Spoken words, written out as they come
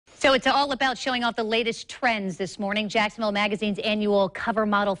So it's all about showing off the latest trends this morning. Jacksonville Magazine's annual cover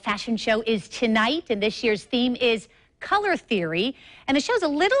model fashion show is tonight, and this year's theme is color theory. And the show's a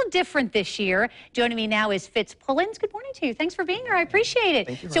little different this year. Joining me now is Fitz Pullins. Good morning to you. Thanks for being here. I appreciate it.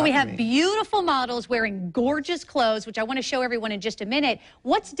 Thank you for so we have having me. beautiful models wearing gorgeous clothes, which I want to show everyone in just a minute.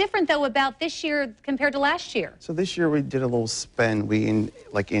 What's different, though, about this year compared to last year? So this year we did a little spin. We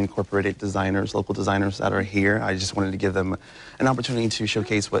incorporated designers, local designers that are here. I just wanted to give them an opportunity to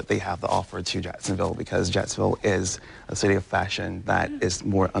showcase what they have to offer to Jacksonville, because Jacksonville is a city of fashion that is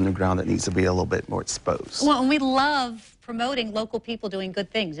more underground, that needs to be a little bit more exposed. Well, and we love promoting local people doing good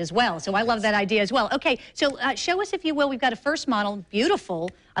things as well. So I love that idea as well. Okay, so show us, if you will. We've got a first model, beautiful.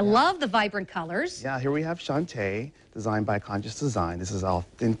 I love the vibrant colors. Yeah, here we have Shantae, designed by Conscious Design. This is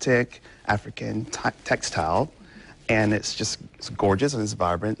authentic African textile, and it's gorgeous and it's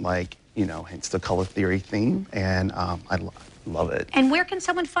vibrant, like, you know, hence the color theory theme, and I love it. And where can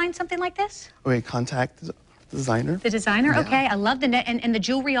someone find something like this? Okay, contact the designer. The designer? Yeah. Okay, I love the net. And the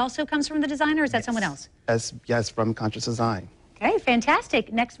jewelry also comes from the designer, or is that someone else? Yes, from Conscious Design. Okay,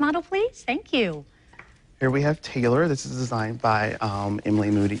 fantastic. Next model, please. Thank you. Here we have Taylor. This is designed by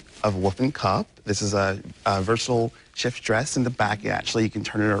Emily Moody of Wolf & Cup. This is a versatile shift dress in the back. Actually, you can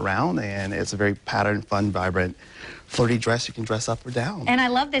turn it around, and it's a very patterned, fun, vibrant, flirty dress. You can dress up or down. And I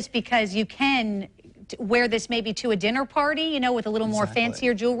love this because you can wear this maybe to a dinner party, you know, with a little more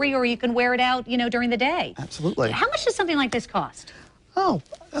fancier jewelry, or you can wear it out, you know, during the day. Absolutely. How much does something like this cost? Oh,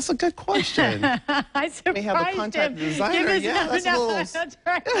 that's a good question. I surprised We have a contact designer. Yeah, that's a little... That's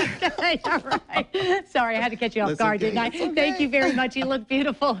right. Okay, all right. Sorry, I had to catch you off guard, didn't I? Okay. Thank you very much. You look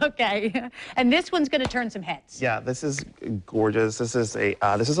beautiful. Okay. And this one's going to turn some heads. Yeah, this is gorgeous. This is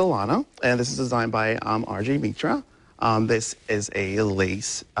Alana, and this is designed by R.J. Mitra. This is a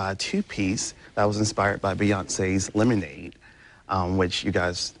lace two-piece that was inspired by Beyonce's Lemonade, which you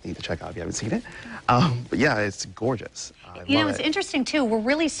guys need to check out if you haven't seen it. But yeah, it's gorgeous. You know, it's interesting, too. We're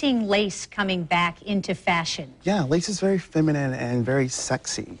really seeing lace coming back into fashion. Yeah, lace is very feminine and very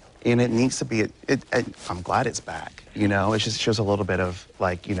sexy, and it needs to be, I'm glad it's back, you know? It just shows a little bit of,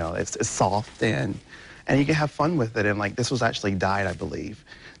 like, you know, it's soft, and you can have fun with it, and, like, this was actually dyed, I believe,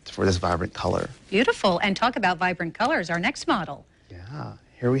 for this vibrant color. Beautiful. And talk about vibrant colors, our next model. Yeah,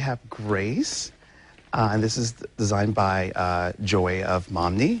 here we have Grace. And this is designed by Joy of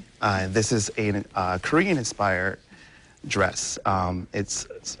Momni. This is a Korean-inspired dress. It's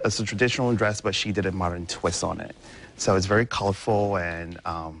a traditional dress, but she did a modern twist on it. So it's very colorful, and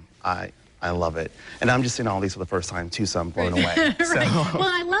I love it. And I'm just seeing all these for the first time, too, so I'm blown away. Right. So. Well,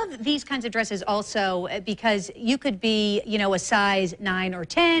 I love these kinds of dresses also because you could be, you know, a size 9 or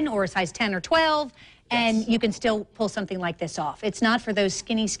 10 or a size 10 or 12. And you can still pull something like this off. It's not for those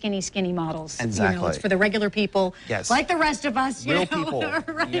skinny, skinny, skinny models. Exactly. You know, it's for the regular people, like the rest of us. Real you know, people.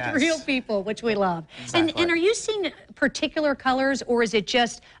 Right, yes. Real people, which we love. Exactly. And are you seeing particular colors, or is it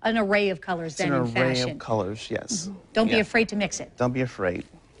just an array of colors then in fashion? It's an array of colors, yes. Don't be afraid to mix it. Don't be afraid.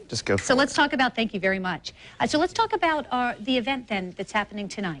 Just go for it. So let's talk about, thank you very much. So let's talk about the event then that's happening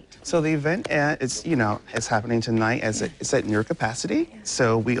tonight. So the event, it's happening tonight. It's at near capacity.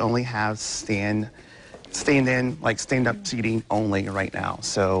 So we only have stand-up seating only right now.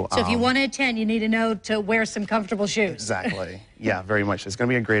 So if you want to attend, you need to know to wear some comfortable shoes. Exactly. Yeah, very much. It's going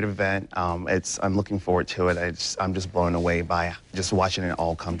to be a great event. I'm looking forward to it. I'm just blown away by just watching it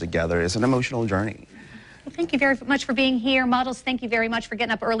all come together. It's an emotional journey. Well, thank you very much for being here. Models, thank you very much for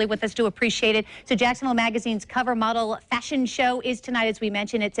getting up early with us. Do appreciate it. So Jacksonville Magazine's cover model fashion show is tonight, as we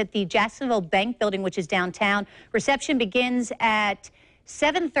mentioned. It's at the Jacksonville Bank Building, which is downtown. Reception begins at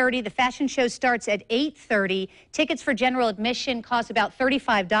 7:30. The fashion show starts at 8:30. Tickets for general admission cost about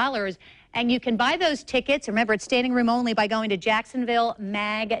 $35. And you can buy those tickets, remember, it's standing room only, by going to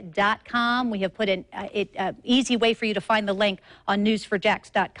jacksonvillemag.com. We have put an easy way for you to find the link on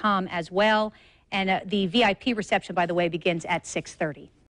newsforjax.com as well. And the VIP reception, by the way, begins at 6:30.